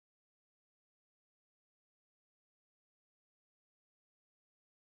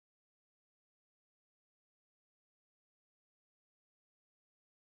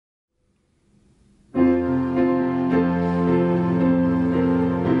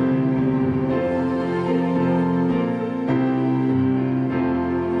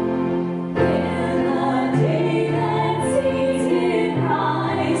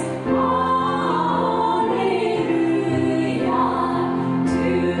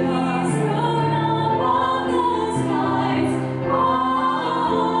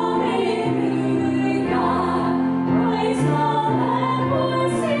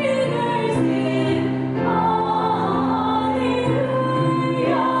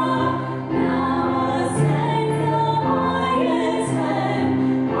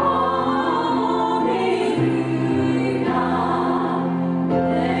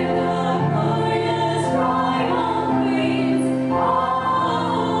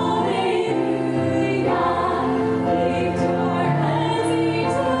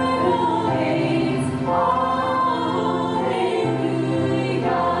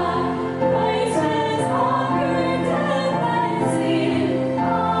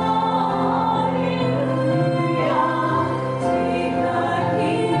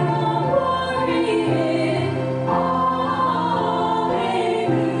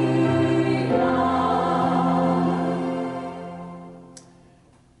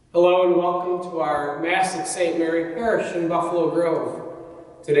Hello and welcome to our Mass at St. Mary Parish in Buffalo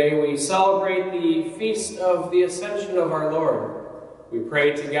Grove. Today we celebrate the feast of the Ascension of our Lord. We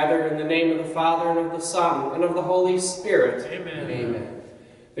pray together in the name of the Father, and of the Son, and of the Holy Spirit. Amen. Amen.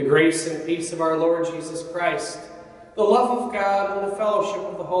 The grace and peace of our Lord Jesus Christ, the love of God, and the fellowship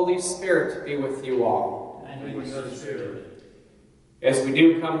of the Holy Spirit be with you all. And with your spirit. As we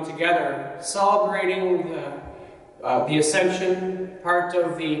do come together, celebrating the Ascension, part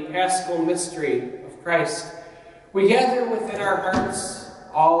of the Paschal mystery of Christ, we gather within our hearts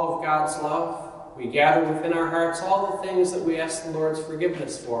all of God's love. We gather within our hearts all the things that we ask the Lord's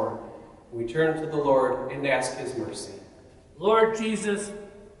forgiveness for. We turn to the Lord and ask His mercy. Lord Jesus,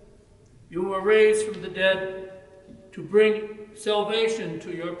 you were raised from the dead to bring salvation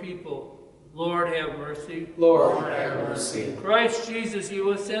to your people. Lord, have mercy. Lord, have mercy. Christ Jesus,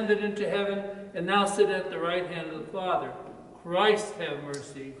 you ascended into heaven and now sit at the right hand of the Father. Christ, have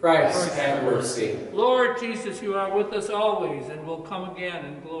mercy. Christ, have mercy. Lord Jesus, you are with us always and will come again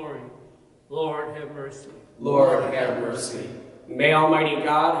in glory. Lord, have mercy. Lord, have mercy. May Almighty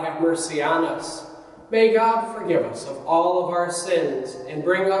God have mercy on us. May God forgive us of all of our sins and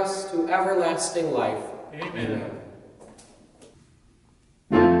bring us to everlasting life. Amen.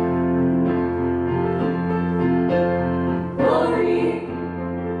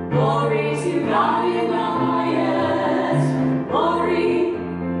 Glory to God in the highest. Glory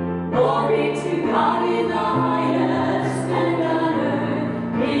to God in the highest. And on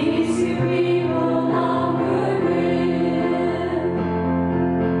earth, peace to people of good will.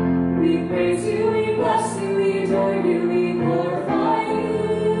 We praise you, we bless you, we adore you, we glorify you.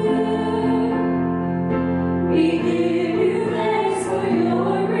 We give you thanks for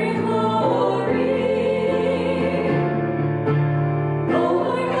your great glory.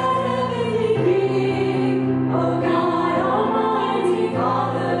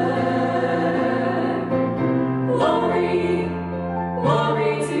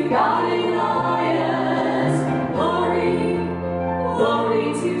 God in the highest,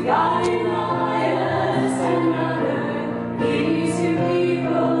 glory to God in the highest, and on earth peace to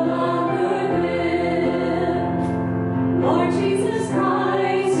people of good will. Lord Jesus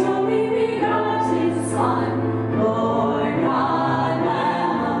Christ, your only begotten Son, Lord God,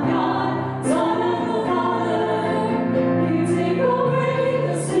 Lamb of God, Son of the Father, you take away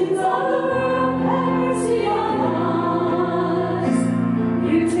the sins of the world, have mercy on us.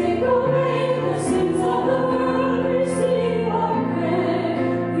 You take away the sins of the world, receive our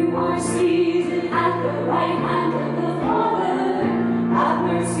prayer. You are seated at the right hand of the Father, have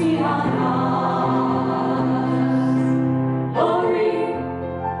mercy on us.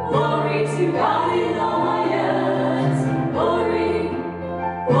 Glory to God in the highest. Glory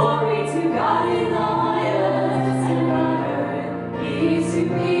to God in the highest, and on earth peace to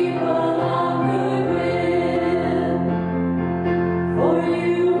people of good will. For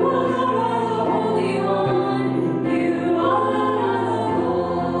you alone are the Holy One, you alone are the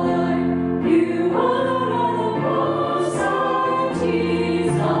Lord, you alone are the Most High,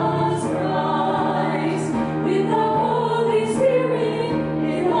 Jesus Christ, with the Holy Spirit,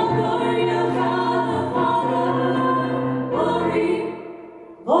 in the glory of God the Father.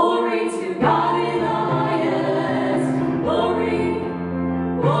 Glory to God in the highest, glory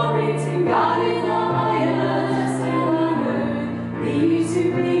to God in the highest, and on earth peace to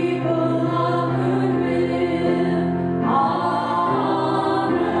people of good will.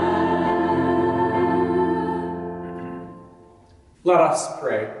 Amen. Let us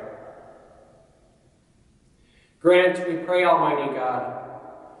pray. Grant, we pray, Almighty God,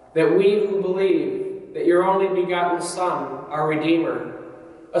 that we who believe that your only begotten Son, our Redeemer,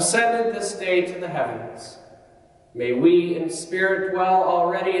 ascended this day to the heavens, may we in spirit dwell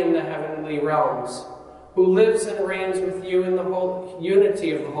already in the heavenly realms, who lives and reigns with you in the whole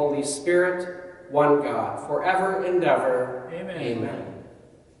unity of the Holy Spirit, one God, forever and ever. Amen. Amen.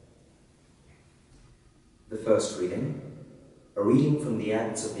 The first reading, a reading from the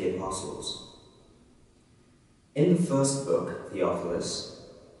Acts of the Apostles. In the first book, Theophilus,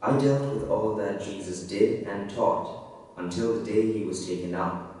 I dealt with all that Jesus did and taught until the day he was taken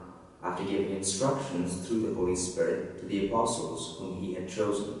up, after giving instructions through the Holy Spirit to the apostles whom he had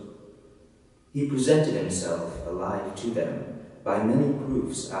chosen. He presented himself alive to them by many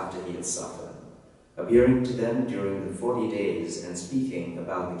proofs after he had suffered, appearing to them during the 40 days and speaking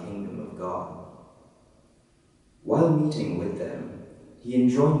about the kingdom of God. While meeting with them, he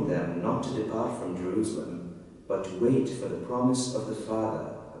enjoined them not to depart from Jerusalem, but to wait for the promise of the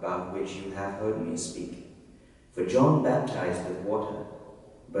Father, about which you have heard me speak. For John baptized with water,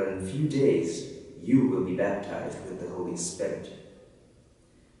 but in a few days you will be baptized with the Holy Spirit.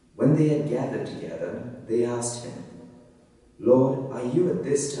 they had gathered together, they asked him, "Lord, are you at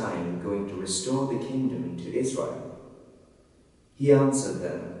this time going to restore the kingdom to Israel?" He answered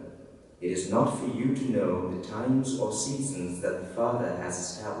them, "It is not for you to know the times or seasons that the Father has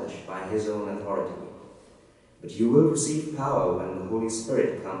established by his own authority, but you will receive power when the Holy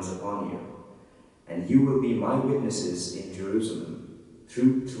Spirit comes upon you, and you will be my witnesses in Jerusalem,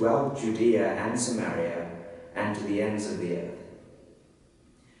 throughout Judea and Samaria, and to the ends of the earth."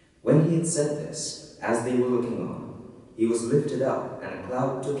 When he had said this, as they were looking on, he was lifted up, and a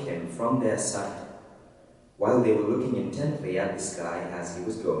cloud took him from their sight. While they were looking intently at the sky as he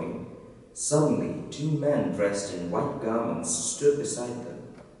was going, suddenly 2 men dressed in white garments stood beside them.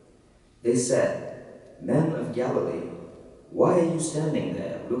 They said, "Men of Galilee, why are you standing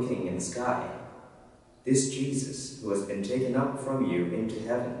there looking in the sky? This Jesus, who has been taken up from you into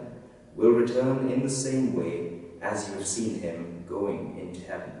heaven, will return in the same way as you have seen him going into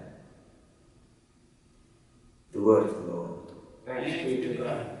heaven." The word of the Lord. Thanks be to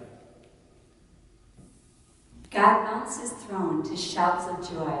God. God mounts his throne to shouts of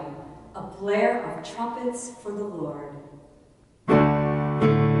joy, a blare of trumpets for the Lord.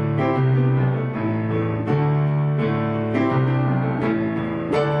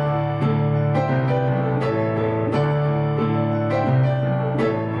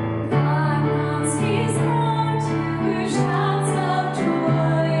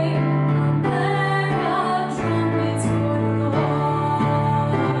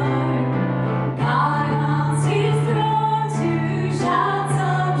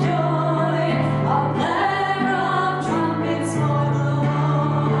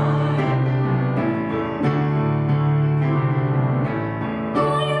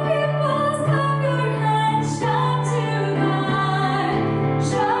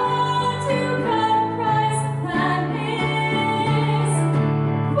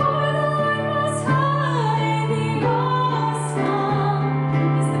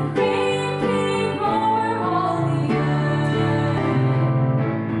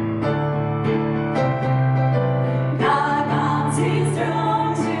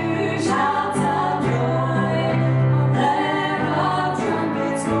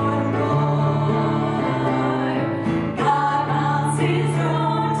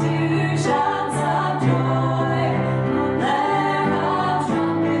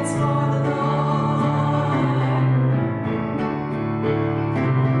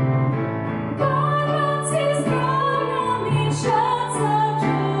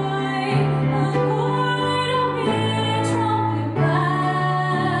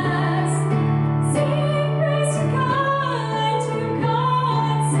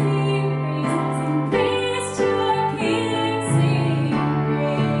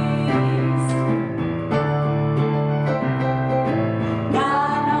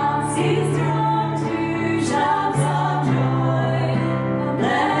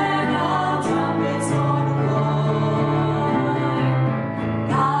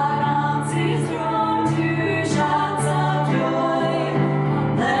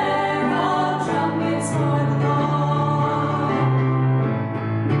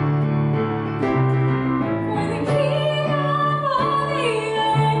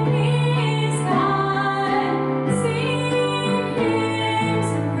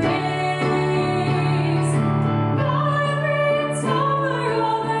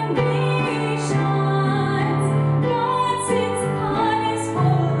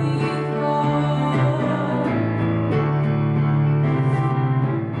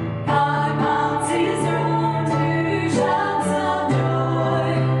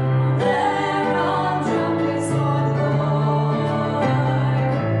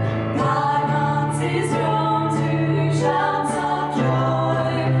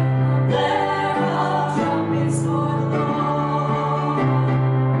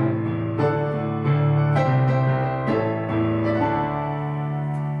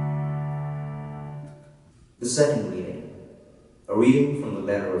 The second reading, a reading from the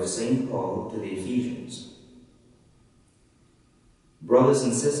letter of St. Paul to the Ephesians. Brothers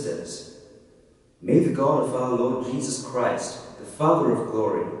and sisters, may the God of our Lord Jesus Christ, the Father of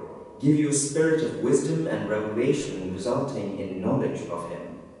glory, give you a spirit of wisdom and revelation resulting in knowledge of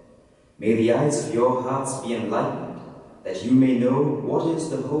him. May the eyes of your hearts be enlightened, that you may know what is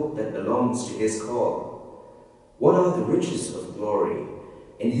the hope that belongs to his call. What are the riches of glory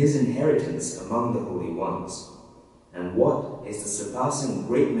in his inheritance among the holy ones? And what is the surpassing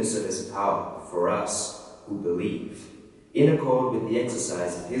greatness of his power for us who believe, in accord with the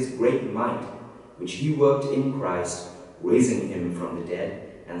exercise of his great might, which he worked in Christ, raising him from the dead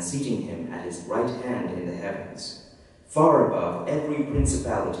and seating him at his right hand in the heavens, far above every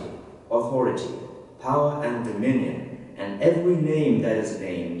principality authority, power, and dominion, and every name that is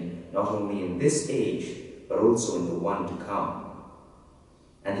named, not only in this age, but also in the one to come.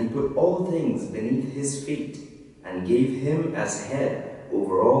 And he put all things beneath his feet, and gave him as head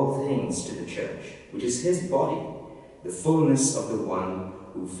over all things to the church, which is his body, the fullness of the one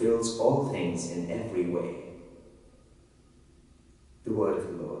who fills all things in every way. The word of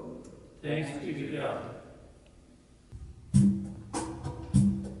the Lord. Thanks be to God.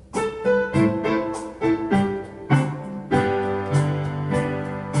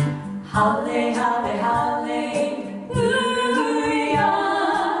 Halle, halle, hallelujah.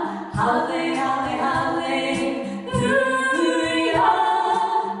 Halle, halle, hallelujah.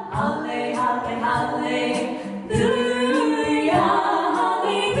 Halle, halle, hallelujah. Hallelujah,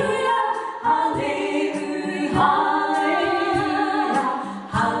 hallelujah, hallelujah.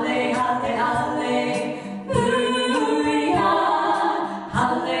 Halle, halle, hallelujah.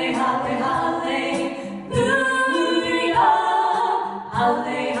 Halle, halle, hallelujah.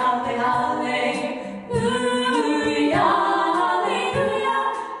 Halle, halle, hallelujah, hallelujah,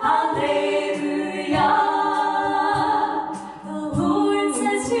 hallelujah. The Lord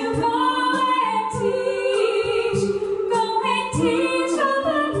says to go and teach all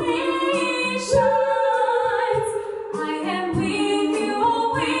the nations. I am with you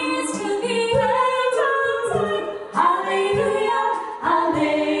always to the end of time. Hallelujah,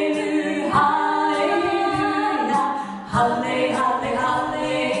 hallelujah, hallelujah. Halle, halle,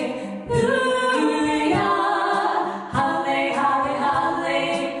 hallelujah. Halle, halle,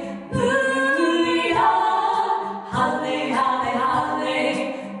 hallelujah. Halle, halle, hallelujah.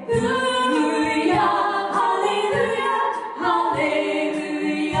 Hallelujah, hallelujah.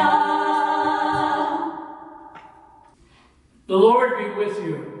 The Lord be with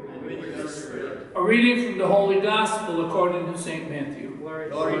you. And with your spirit. A reading from the Holy Gospel according to St. Matthew. Glory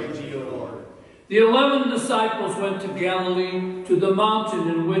to you, Lord. The 11 disciples went to Galilee, to the mountain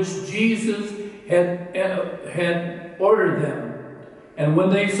in which Jesus had ordered them. And when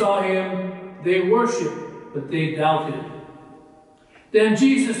they saw him, they worshipped, but they doubted. Then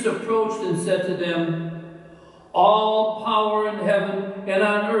Jesus approached and said to them, "All power in heaven and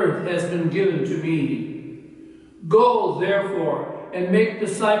on earth has been given to me. Go, therefore, and make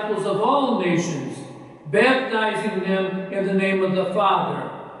disciples of all nations, baptizing them in the name of the Father,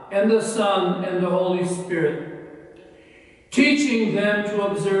 and the Son, and the Holy Spirit, teaching them to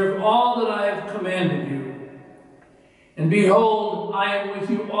observe all that I have commanded you. And behold, I am with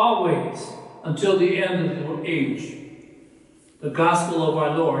you always, until the end of the age." The Gospel of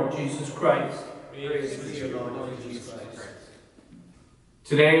our Lord Jesus Christ. Praise be to you, Lord Jesus Christ.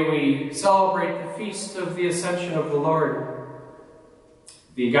 Today we celebrate the feast of the Ascension of the Lord.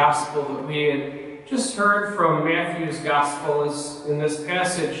 The Gospel that we had just heard from Matthew's Gospel is in this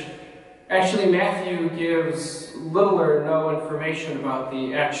passage. Actually, Matthew gives little or no information about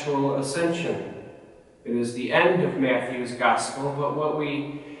the actual Ascension. It is the end of Matthew's Gospel, but what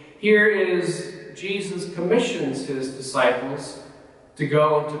we hear is Jesus commissions his disciples to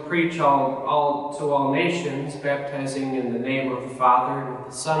go and to preach to all nations, baptizing in the name of the Father, and of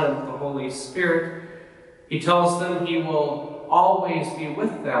the Son, and of the Holy Spirit. He tells them he will always be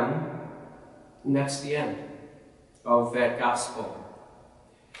with them, and that's the end of that gospel.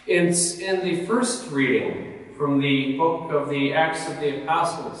 It's in the first reading from the book of the Acts of the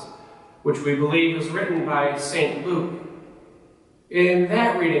Apostles, which we believe is written by St. Luke. In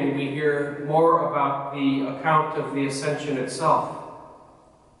that reading, we hear more about the account of the Ascension itself.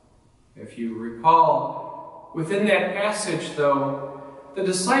 If you recall, within that passage, though, the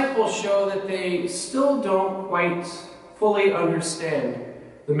disciples show that they still don't quite fully understand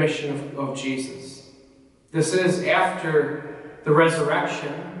the mission of Jesus. This is after the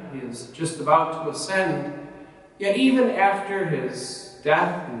resurrection. He is just about to ascend. Yet even after his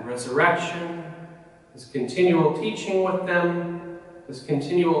death and resurrection, his continual teaching with them, his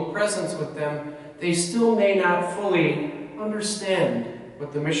continual presence with them, they still may not fully understand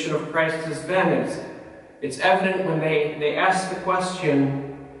what the mission of Christ has been. It's evident when they ask the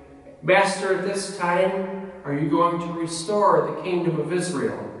question, "Master, at this time, are you going to restore the kingdom of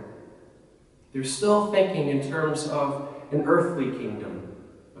Israel?" They're still thinking in terms of an earthly kingdom,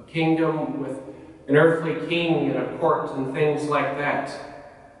 a kingdom with an earthly king and a court and things like that.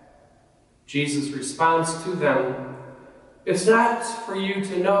 Jesus responds to them, "It's not for you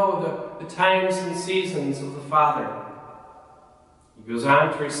to know the times and seasons of the Father." He goes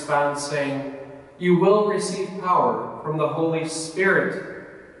on to respond saying, "You will receive power from the Holy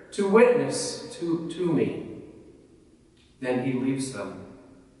Spirit to witness to me." Then he leaves them.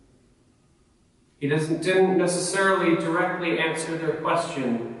 He didn't necessarily directly answer their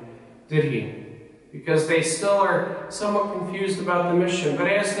question, did he? Because they still are somewhat confused about the mission. But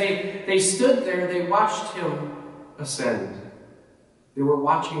as they stood there, they watched him ascend. They were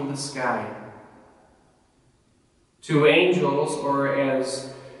watching the sky. Two angels, or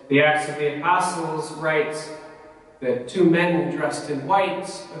as the Acts of the Apostles writes, that two men dressed in white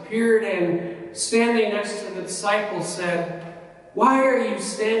appeared and standing next to the disciples said, "Why are you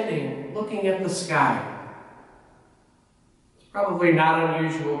standing looking at the sky?" It's probably not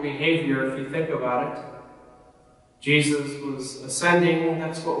unusual behavior if you think about it. Jesus was ascending.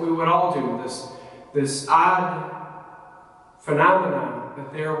 That's what we would all do. This odd phenomenon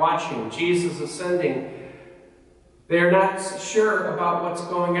that they're watching, Jesus ascending. They're not sure about what's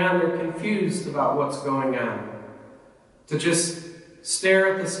going on. They're confused about what's going on. To just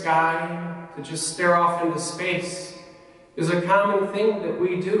stare at the sky, to just stare off into space, is a common thing that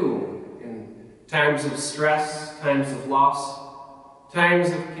we do in times of stress, times of loss, times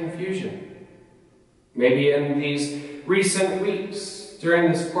of confusion. Maybe in these recent weeks,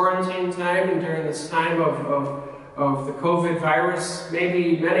 during this quarantine time and during this time of the COVID virus,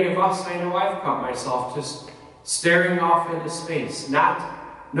 maybe many of us, I know I've caught myself just staring off into space, not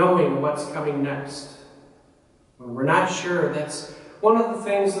knowing what's coming next. When we're not sure, that's one of the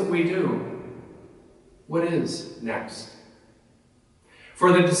things that we do. What is next?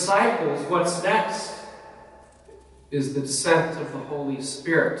 For the disciples, what's next is the descent of the Holy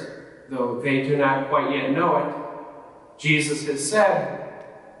Spirit, though they do not quite yet know it. Jesus has said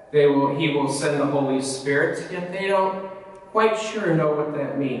he will send the Holy Spirit, yet they don't quite sure know what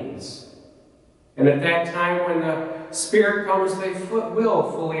that means. And at that time, when the Spirit comes, they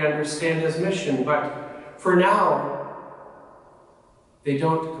will fully understand his mission. But for now, they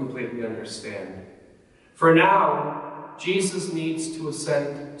don't completely understand. For now, Jesus needs to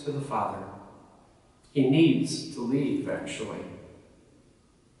ascend to the Father. He needs to leave, actually.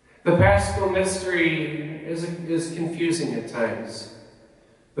 The Paschal mystery is confusing at times.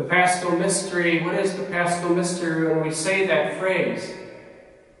 The Paschal mystery, what is the Paschal mystery when we say that phrase?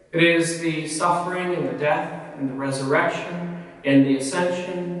 It is the suffering and the death and the resurrection and the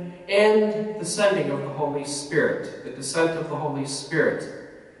ascension and the sending of the Holy Spirit, the descent of the Holy Spirit.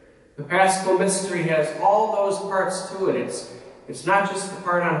 The Paschal mystery has all those parts to it. It's not just the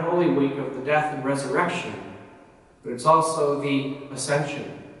part on Holy Week of the death and resurrection, but it's also the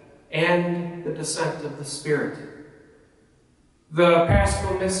ascension and the descent of the Spirit. The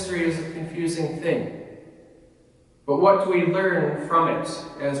Paschal mystery is a confusing thing. But what do we learn from it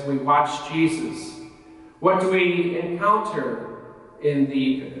as we watch Jesus? What do we encounter in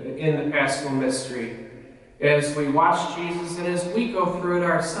the Paschal mystery as we watch Jesus and as we go through it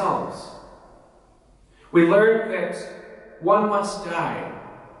ourselves? We learn that one must die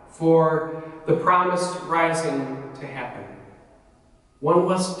for the promised rising to happen. One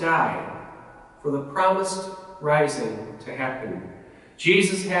must die for the promised rising to happen.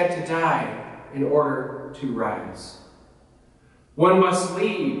 Jesus had to die in order to rise. One must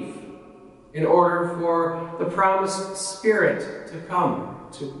leave in order for the promised Spirit to come,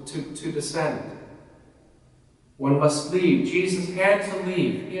 to descend. One must leave. Jesus had to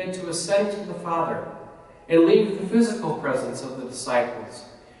leave. He had to ascend to the Father and leave the physical presence of the disciples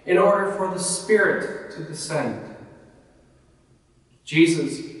in order for the Spirit to descend.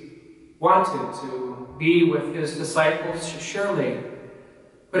 Jesus wanted to be with his disciples, surely,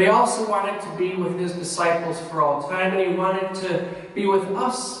 but he also wanted to be with his disciples for all time, and he wanted to be with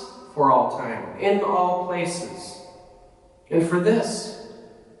us for all time, in all places. And for this,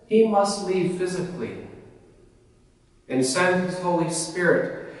 he must leave physically and send his Holy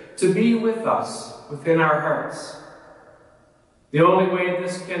Spirit to be with us within our hearts. The only way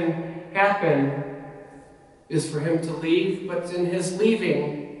this can happen is for him to leave, but in his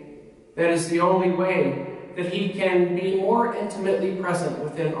leaving, that is the only way that he can be more intimately present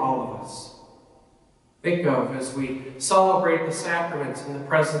within all of us. Think of as we celebrate the sacraments in the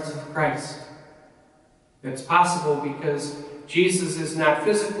presence of Christ. It's possible because Jesus is not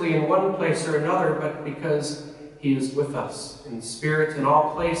physically in one place or another, but because he is with us in spirit in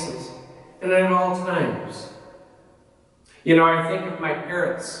all places and at all times. You know, I think of my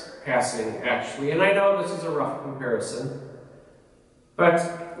parents passing, actually, and I know this is a rough comparison,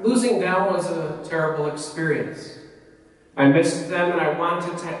 but losing them was a terrible experience. I missed them and I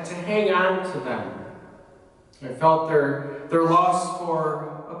wanted to hang on to them. I felt their loss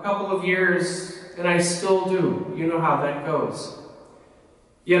for a couple of years, and I still do. You know how that goes.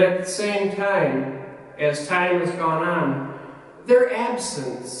 Yet at the same time, as time has gone on, their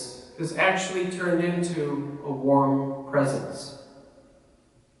absence has actually turned into a warm presence.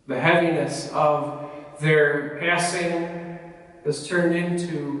 The heaviness of their passing has turned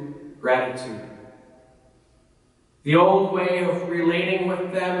into gratitude. The old way of relating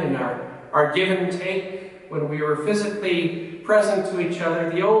with them in our give and take when we were physically present to each other,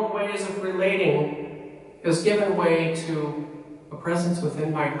 the old ways of relating has given way to a presence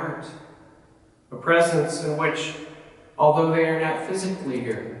within my heart. A presence in which, although they are not physically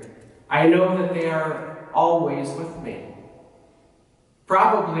here, I know that they are always with me.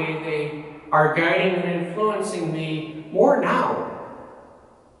 Probably they are guiding and influencing me more now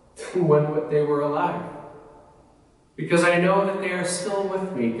than when they were alive. Because I know that they are still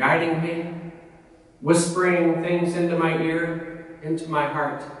with me, guiding me, whispering things into my ear, into my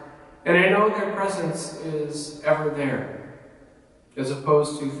heart. And I know their presence is ever there, as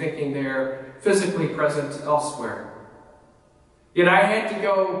opposed to thinking they're physically present elsewhere. Yet I had to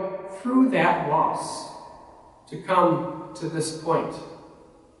go through that loss to come to this point.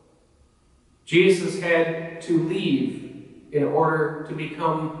 Jesus had to leave in order to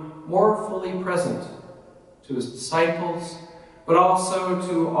become more fully present to his disciples, but also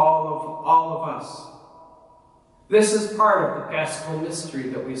to all of us. This is part of the Paschal mystery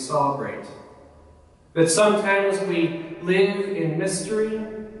that we celebrate. That sometimes we live in mystery,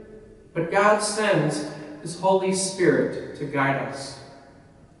 but God sends his Holy Spirit to guide us.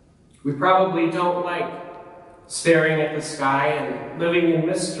 We probably don't like staring at the sky and living in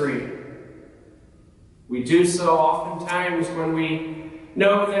mystery. We do so oftentimes when we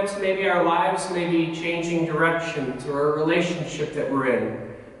know that maybe our lives may be changing directions, or a relationship that we're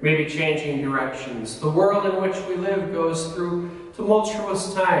in may be changing directions. The world in which we live goes through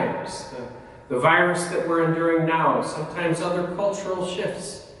tumultuous times. The virus that we're enduring now, sometimes other cultural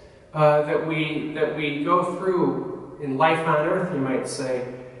shifts that we go through in life on earth, you might say.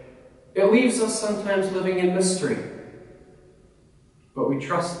 It leaves us sometimes living in mystery. But we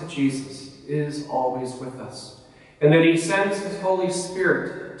trust that Jesus is always with us, and that he sends his Holy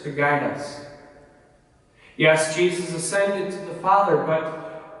Spirit to guide us. Yes, Jesus ascended to the Father,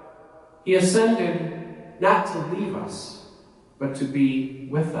 but he ascended not to leave us, but to be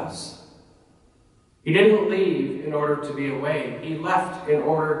with us. He didn't leave in order to be away. He left in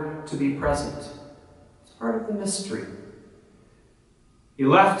order to be present. It's part of the mystery. He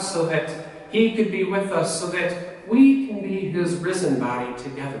left so that he could be with us, so that we can be his risen body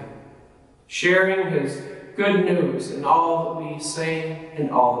together, sharing his good news in all that we say and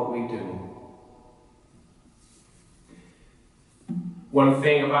all that we do. One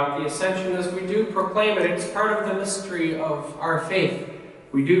thing about the Ascension is we do proclaim it. It's part of the mystery of our faith.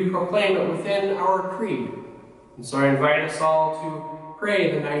 We do proclaim it within our creed. And so I invite us all to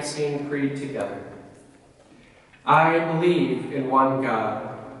pray the Nicene Creed together. I believe in one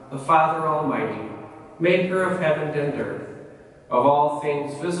God, the Father Almighty, maker of heaven and earth, of all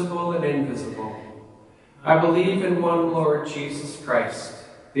things visible and invisible. I believe in one Lord Jesus Christ,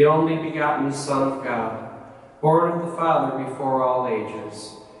 the only begotten Son of God, born of the Father before all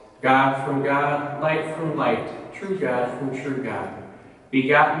ages, God from God, light from light, true God from true God,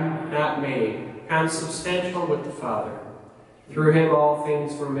 begotten, not made, consubstantial with the Father. Through him all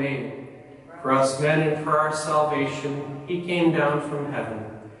things were made. For us men and for our salvation, he came down from heaven,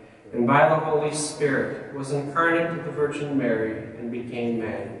 and by the Holy Spirit was incarnate of the Virgin Mary and became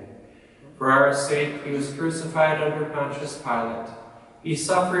man. For our sake he was crucified under Pontius Pilate. He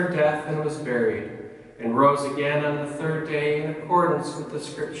suffered death and was buried, and rose again on the third day in accordance with the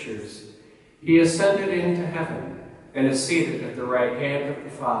Scriptures. He ascended into heaven and is seated at the right hand of the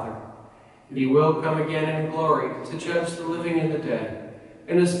Father. He will come again in glory to judge the living and the dead,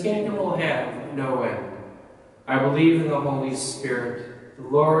 and his kingdom will have no end. I believe in the Holy Spirit, the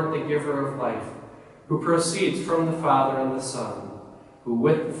Lord, the giver of life, who proceeds from the Father and the Son, who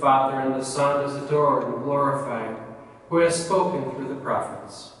with the Father and the Son is adored and glorified, who has spoken through the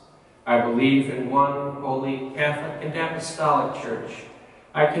prophets. I believe in one holy, Catholic, and Apostolic Church.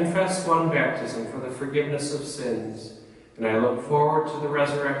 I confess one baptism for the forgiveness of sins, and I look forward to the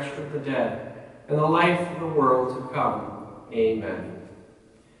resurrection of the dead and the life of the world to come. Amen.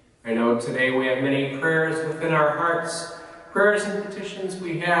 I know today we have many prayers within our hearts, prayers and petitions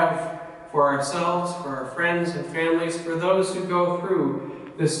we have for ourselves, for our friends and families, for those who go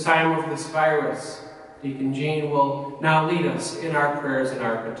through this time of this virus. Deacon Jean will now lead us in our prayers and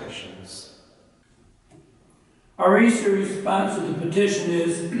our petitions. Our Easter response to the petition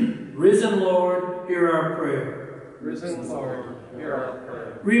is, Risen Lord, hear our prayer. Risen Lord, hear our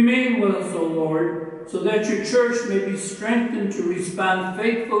prayer. Remain with us, O Lord, so that your church may be strengthened to respond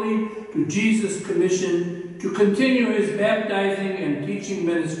faithfully to Jesus' commission to continue his baptizing and teaching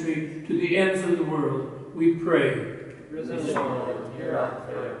ministry to the ends of the world. We pray. Risen Lord, hear our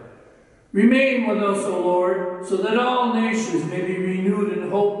prayer. Remain with us, O Lord, so that all nations may be renewed in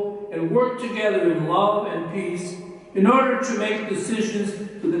hope and work together in love and peace in order to make decisions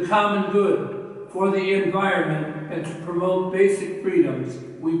for the common good, for the environment, and to promote basic freedoms,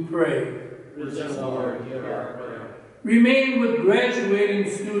 we pray. Listen, Lord, hear our prayer. Remain with graduating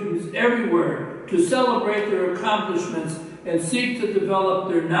students everywhere to celebrate their accomplishments and seek to develop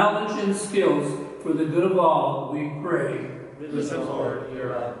their knowledge and skills for the good of all, we pray. Listen, Lord,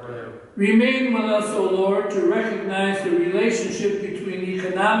 hear our prayer. Remain with us, O Lord, to recognize the relationship between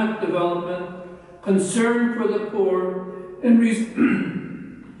economic development, concern for the poor, and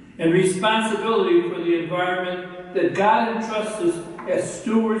responsibility for the environment that God entrusts us as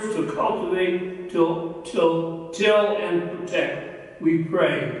stewards to cultivate, till and protect. We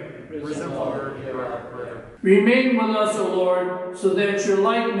pray. Listen, Lord, hear our prayer. Remain with us, O Lord, so that your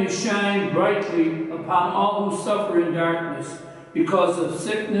light may shine brightly upon all who suffer in darkness because of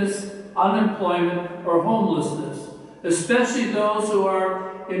sickness, unemployment, or homelessness, especially those who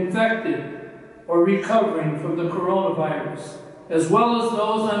are infected or recovering from the coronavirus, as well as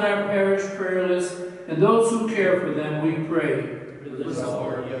those on our parish prayer list and those who care for them, we pray. Listen,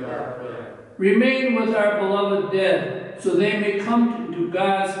 Lord, hear our prayer. Remain with our beloved dead, so they may come to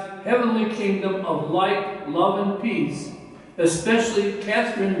God's heavenly kingdom of light, love, and peace, especially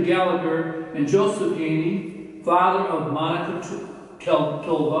Catherine Gallagher and Joseph Yaney, father of Monica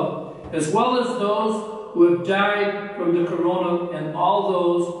Tolva, as well as those who have died from the corona and all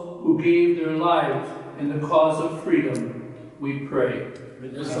those who gave their lives in the cause of freedom, we pray.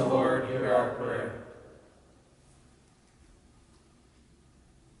 Listen, Lord, hear our prayer.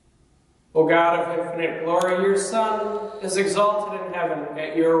 O God of infinite glory, your Son is exalted in heaven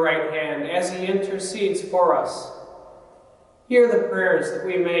at your right hand as he intercedes for us. Hear the prayers that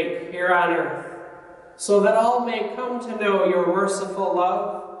we make here on earth, so that all may come to know your merciful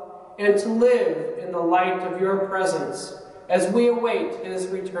love and to live in the light of your presence as we await his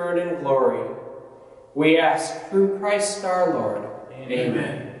return in glory. We ask through Christ our Lord.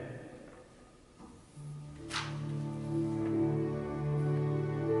 Amen.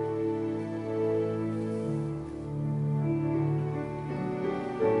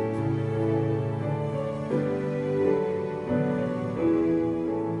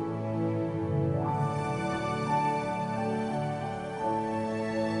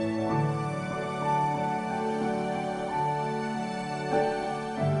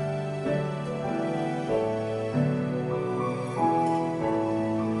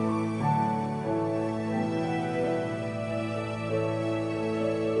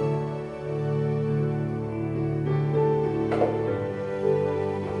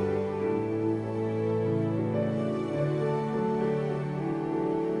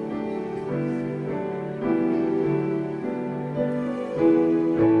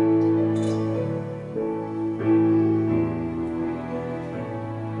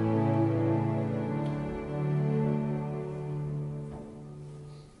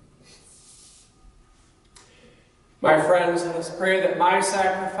 My friends, let us pray that my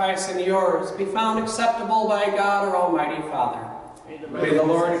sacrifice and yours be found acceptable by God our Almighty Father. May the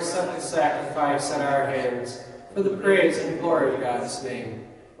Lord accept the sacrifice at our hands for the praise and glory of God's name,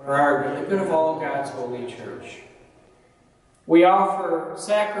 for our good, the good of all God's holy church. We offer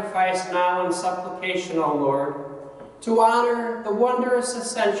sacrifice now in supplication, O Lord, to honor the wondrous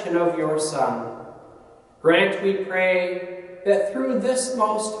ascension of your Son. Grant, we pray, that through this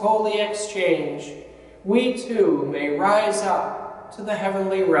most holy exchange, we too may rise up to the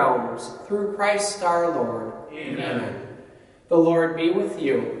heavenly realms through Christ our Lord. Amen. The Lord be with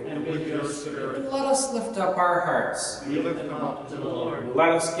you. And with your spirit. And let us lift up our hearts. We lift them up to the Lord. And let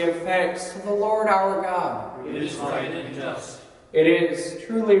us give thanks to the Lord our God. It is right and just. It is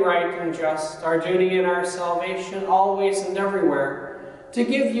truly right and just, our duty and our salvation, always and everywhere, to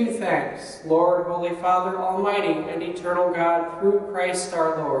give you thanks, Lord, Holy Father, Almighty and eternal God, through Christ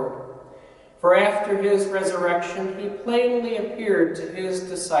our Lord. For after his resurrection, he plainly appeared to his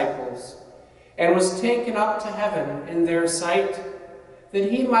disciples and was taken up to heaven in their sight,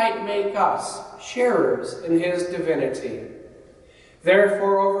 that he might make us sharers in his divinity.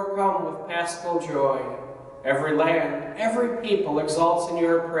 Therefore, overcome with paschal joy, every land, every people exalts in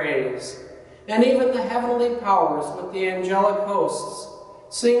your praise, and even the heavenly powers with the angelic hosts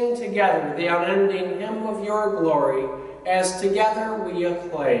sing together the unending hymn of your glory, as together we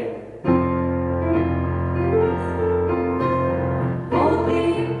acclaim.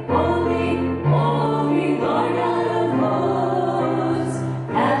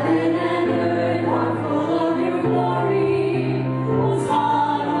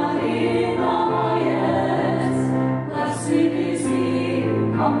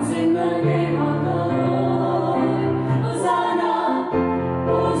 In the name of the Lord, Hosanna,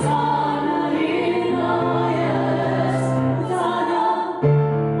 Hosanna.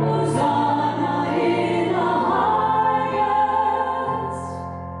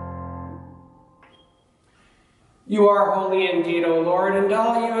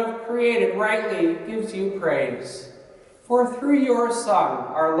 all you have created rightly gives you praise. For through your Son,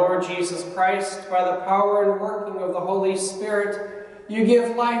 our Lord Jesus Christ, by the power and working of the Holy Spirit, you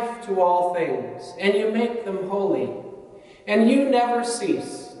give life to all things, and you make them holy. And you never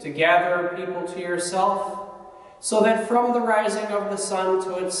cease to gather a people to yourself, so that from the rising of the sun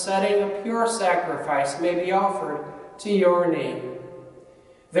to its setting a pure sacrifice may be offered to your name.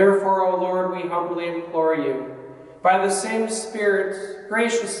 Therefore, O Lord, we humbly implore you, by the same Spirit,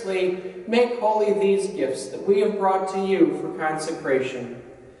 graciously make holy these gifts that we have brought to you for consecration,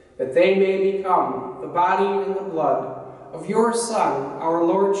 that they may become the body and the blood of your Son, our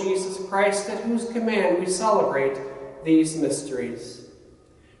Lord Jesus Christ, at whose command we celebrate these mysteries.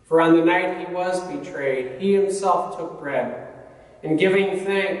 For on the night he was betrayed, he himself took bread, and giving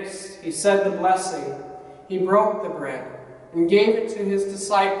thanks, he said the blessing. He broke the bread and gave it to his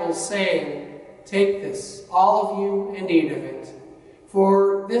disciples, saying, "Take this, all of you, and eat of it,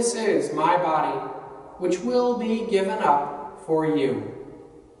 for this is my body, which will be given up for you."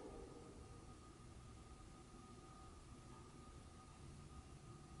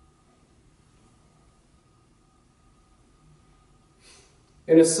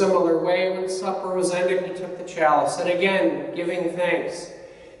 In a similar way, when supper was ended, he took the chalice, and again, giving thanks,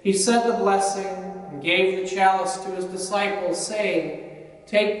 he said the blessing and gave the chalice to his disciples, saying,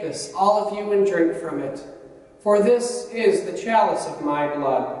 "Take this, all of you, and drink from it, for this is the chalice of my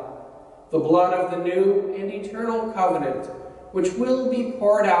blood, the blood of the new and eternal covenant, which will be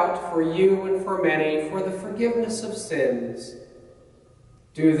poured out for you and for many for the forgiveness of sins.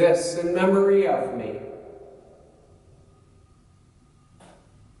 Do this in memory of me."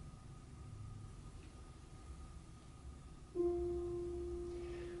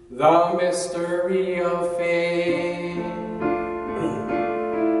 The mystery of faith.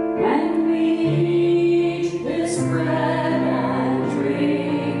 When we eat this bread and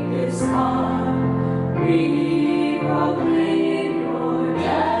drink this cup, we proclaim your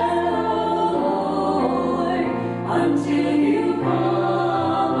death, O Lord, until you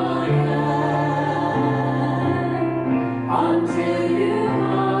come again. Until you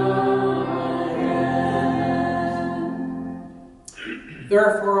come again.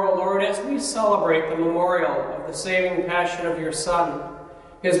 Therefore, O Lord, as we celebrate the memorial of the saving passion of your Son,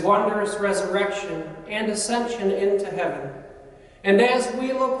 his wondrous resurrection and ascension into heaven, and as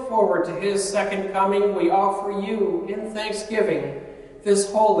we look forward to his second coming, we offer you in thanksgiving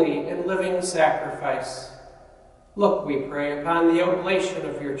this holy and living sacrifice. Look, we pray, upon the oblation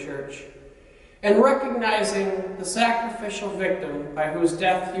of your church, and recognizing the sacrificial victim by whose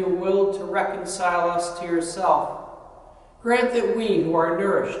death you willed to reconcile us to yourself, grant that we who are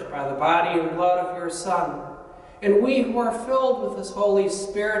nourished by the body and blood of your Son, and we who are filled with his Holy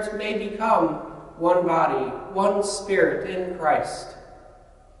Spirit, may become one body, one spirit in Christ.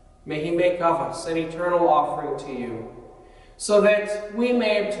 May he make of us an eternal offering to you, so that we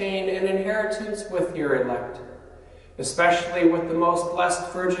may obtain an inheritance with your elect, especially with the most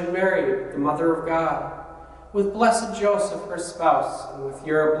blessed Virgin Mary, the Mother of God, with blessed Joseph, her spouse, and with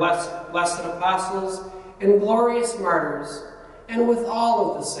your blessed apostles and glorious martyrs, and with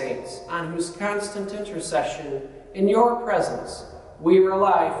all of the saints, on whose constant intercession in your presence we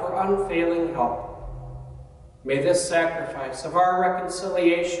rely for unfailing help. May this sacrifice of our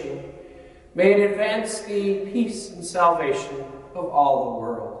reconciliation, may it advance the peace and salvation of all the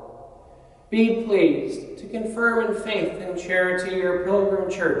world. Be pleased to confirm in faith and charity your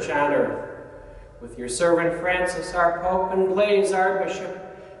pilgrim church on earth, with your servant Francis, our Pope, and Blaise, our Bishop,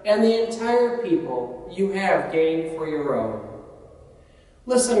 and the entire people you have gained for your own.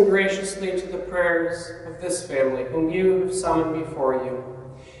 Listen graciously to the prayers of this family, whom you have summoned before you.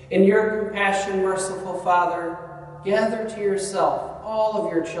 In your compassion, merciful Father, gather to yourself all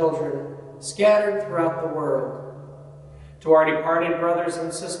of your children scattered throughout the world. To our departed brothers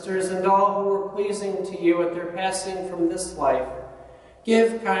and sisters and all who were pleasing to you at their passing from this life,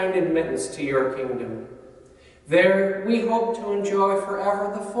 give kind admittance to your kingdom. There we hope to enjoy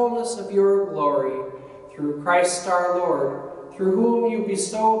forever the fullness of your glory, through Christ our Lord, through whom you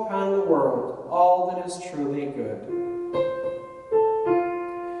bestow upon the world all that is truly good.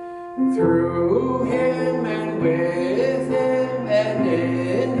 Through him and with him and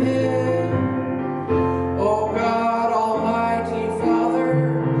in him, O God, Almighty Father,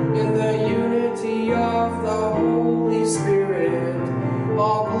 in the unity of the Holy Spirit,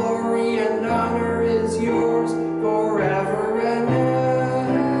 all glory and honor is yours forever and ever.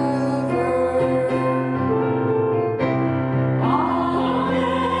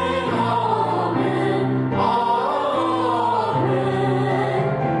 Amen, amen, amen, amen, amen, amen.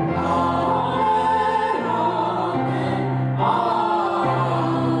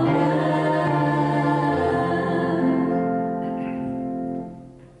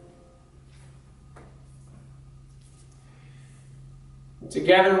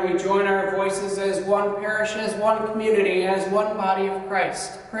 Together we join our voices as one parish, as one community, as one body of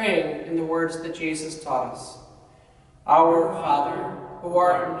Christ, praying in the words that Jesus taught us. Our Father, who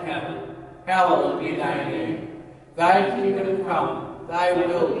art in heaven, hallowed be thy name. Thy kingdom come, thy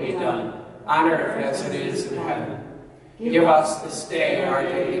will be done, on earth as it is in heaven. Give us this day our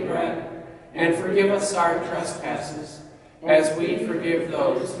daily bread, and forgive us our trespasses, as we forgive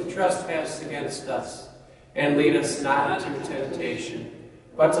those who trespass against us. And lead us not into temptation,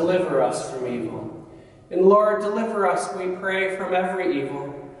 but deliver us from evil. And Lord, deliver us, we pray, from every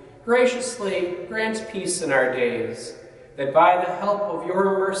evil. Graciously grant peace in our days, that by the help of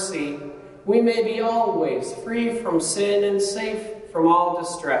your mercy we may be always free from sin and safe from all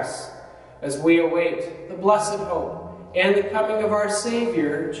distress, as we await the blessed hope and the coming of our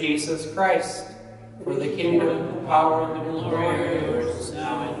Savior, Jesus Christ. For the kingdom, the power, and the glory are yours,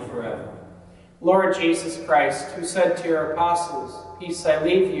 now and forever. Lord Jesus Christ, who said to your apostles, "Peace I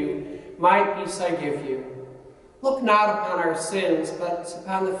leave you, my peace I give you," look not upon our sins, but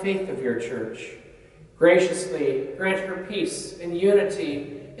upon the faith of your church. Graciously grant her peace and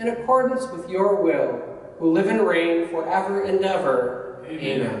unity in accordance with your will, who live and reign forever and ever.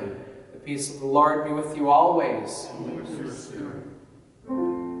 Amen. The peace of the Lord be with you always. And with your spirit.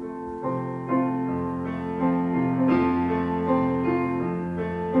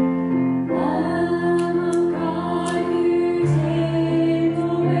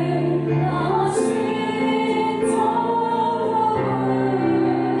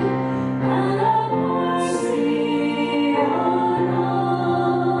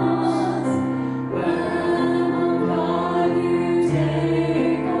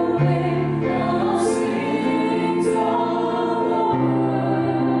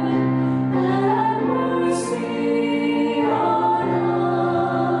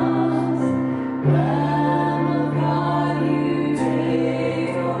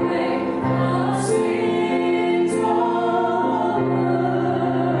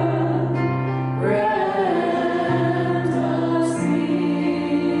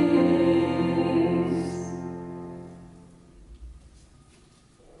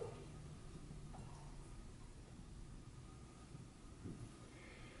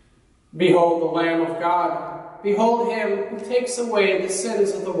 Behold the Lamb of God. Behold him who takes away the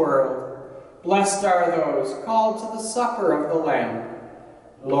sins of the world. Blessed are those called to the supper of the Lamb.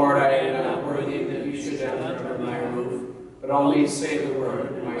 Lord, I am not worthy that you should enter under my roof, but only say the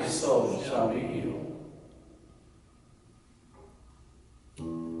word, and my soul shall be healed.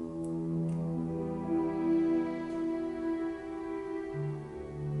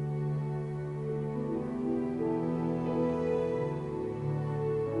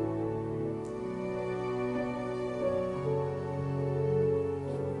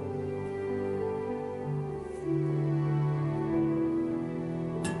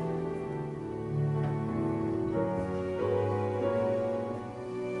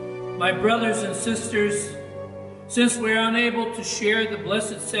 My brothers and sisters, since we are unable to share the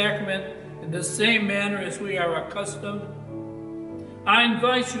Blessed Sacrament in the same manner as we are accustomed, I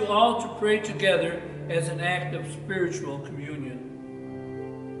invite you all to pray together as an act of spiritual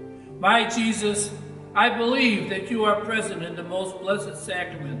communion. My Jesus, I believe that you are present in the most blessed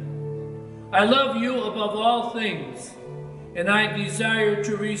sacrament. I love you above all things, and I desire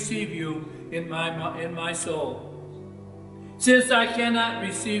to receive you in my soul. Since I cannot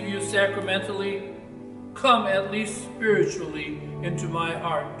receive you sacramentally, come at least spiritually into my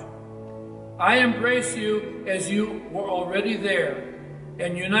heart. I embrace you as you were already there,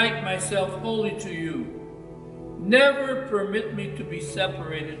 and unite myself wholly to you. Never permit me to be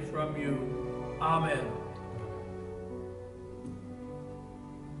separated from you. Amen.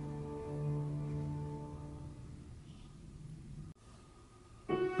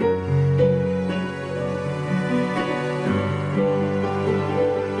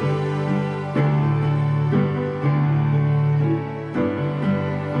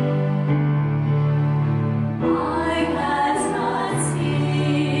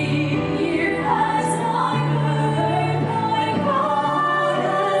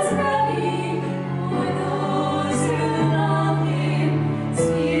 For the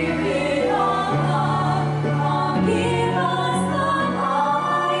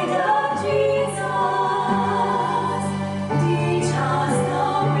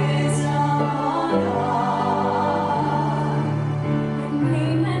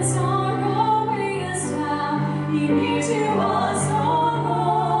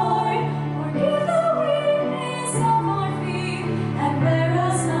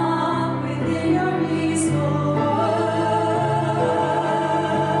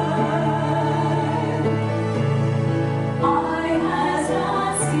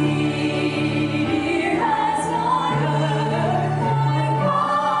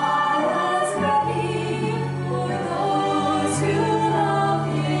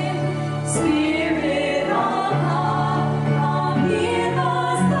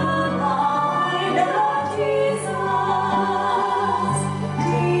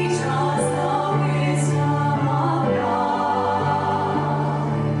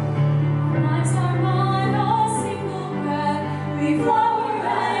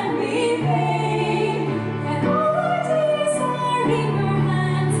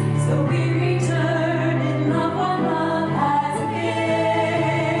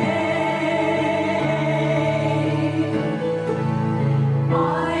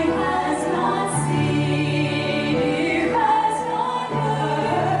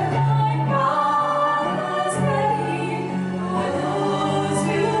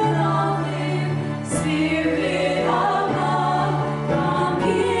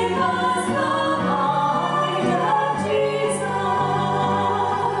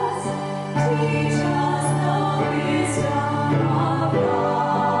teach us the wisdom of God.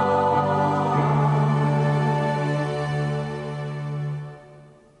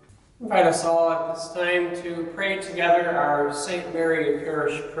 Invite us all at this time to pray together our St. Mary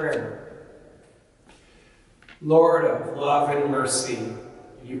Parish prayer. Lord of love and mercy,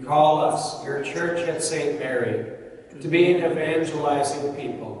 you call us, your church at St. Mary, to be an evangelizing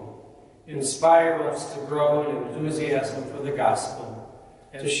people. Inspire us to grow in enthusiasm for the gospel,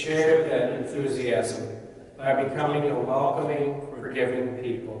 to share that enthusiasm by becoming a welcoming, forgiving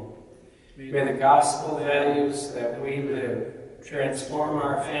people. May the gospel values that we live transform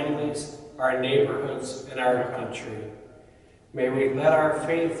our families, our neighborhoods, and our country. May we let our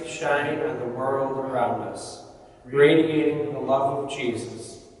faith shine on the world around us, radiating the love of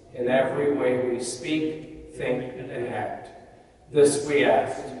Jesus in every way we speak, think, and act. This we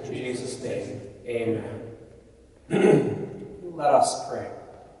ask in Jesus' name. Amen. Let us pray.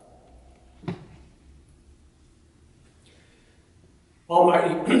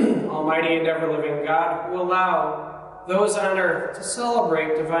 Almighty and ever-living God, who allow those on earth to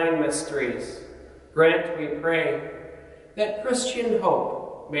celebrate divine mysteries, grant, we pray, that Christian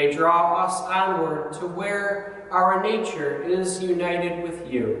hope may draw us onward to where our nature is united with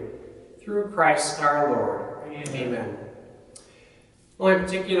you, through Christ our Lord. Amen. Only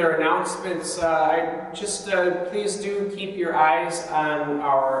particular announcements. Please do keep your eyes on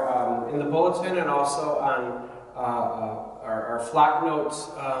our in the bulletin and also on our flock notes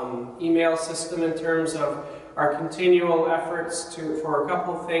email system in terms of our continual efforts for a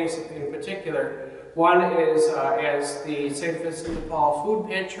couple of things in particular. One is as the St. Vincent de Paul Food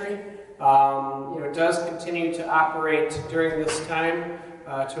Pantry does continue to operate during this time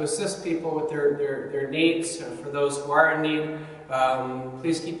to assist people with their needs. For those who are in need,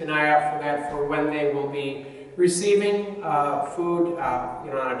 please keep an eye out for that for when they will be receiving food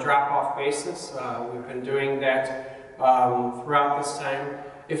on a drop-off basis. We've been doing that throughout this time.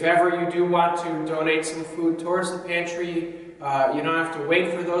 If ever you do want to donate some food towards the pantry, you don't have to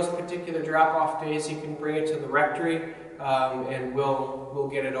wait for those particular drop-off days. You can bring it to the rectory, and we'll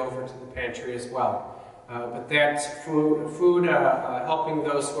get it over to the pantry as well. But that food helping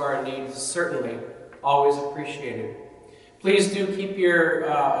those who are in need is certainly always appreciated. Please do keep your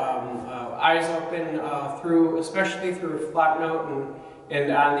eyes open especially through Flocknote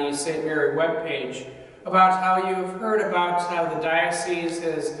and on the St. Mary webpage, about how you've heard about how the diocese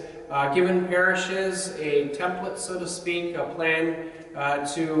has given parishes a template, so to speak, a plan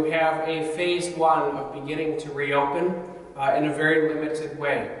to have a phase 1 of beginning to reopen in a very limited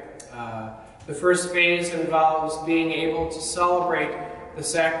way. The first phase involves being able to celebrate the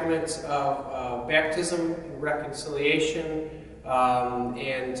sacraments of baptism and reconciliation,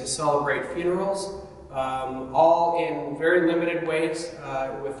 and to celebrate funerals, all in very limited ways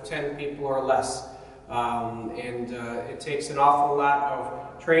with 10 people or less. It takes an awful lot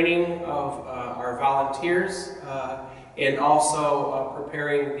of training of our volunteers and also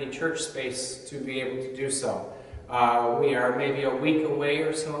preparing the church space to be able to do so. We are maybe a week away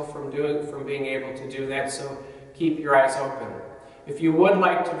or so from being able to do that, so keep your eyes open. If you would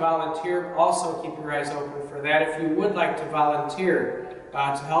like to volunteer, also keep your eyes open for that. If you would like to volunteer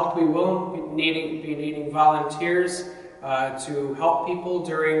to help, we will be needing volunteers to help people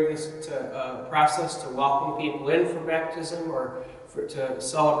during this process, to welcome people in for baptism or to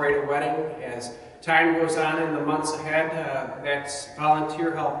celebrate a wedding. As time goes on in the months ahead, that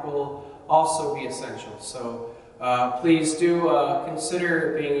volunteer help will also be essential. So please do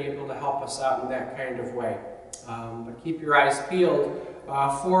consider being able to help us out in that kind of way. But keep your eyes peeled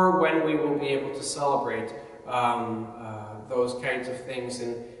for when we will be able to celebrate those kinds of things.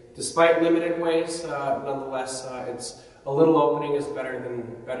 And despite limited ways, nonetheless, it's a little opening is better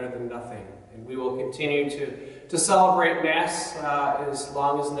than nothing. And we will continue to celebrate Mass as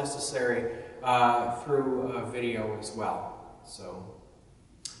long as necessary through video as well. So,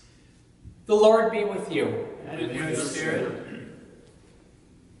 the Lord be with you. And with your spirit.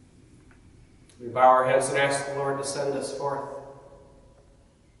 We bow our heads and ask the Lord to send us forth.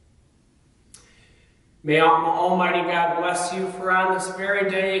 May Almighty God bless you, for on this very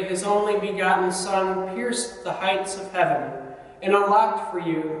day His only begotten Son pierced the heights of heaven and unlocked for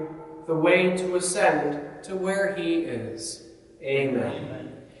you the way to ascend to where He is. Amen.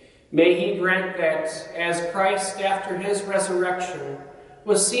 Amen. May He grant that, as Christ after His resurrection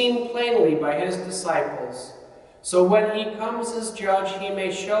was seen plainly by His disciples, so when He comes as judge, He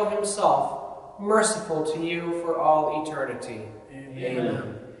may show Himself merciful to you for all eternity. Amen.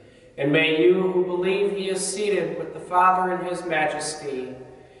 Amen. And may you, who believe He is seated with the Father in His majesty,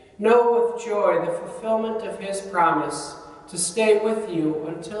 know with joy the fulfillment of His promise to stay with you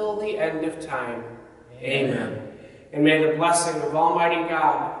until the end of time. Amen. And may the blessing of Almighty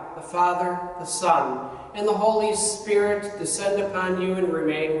God, the Father, the Son, and the Holy Spirit descend upon you and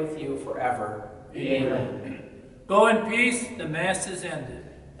remain with you forever. Amen. Go in peace. The Mass is ended.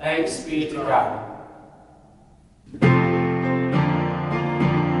 Thanks be to God.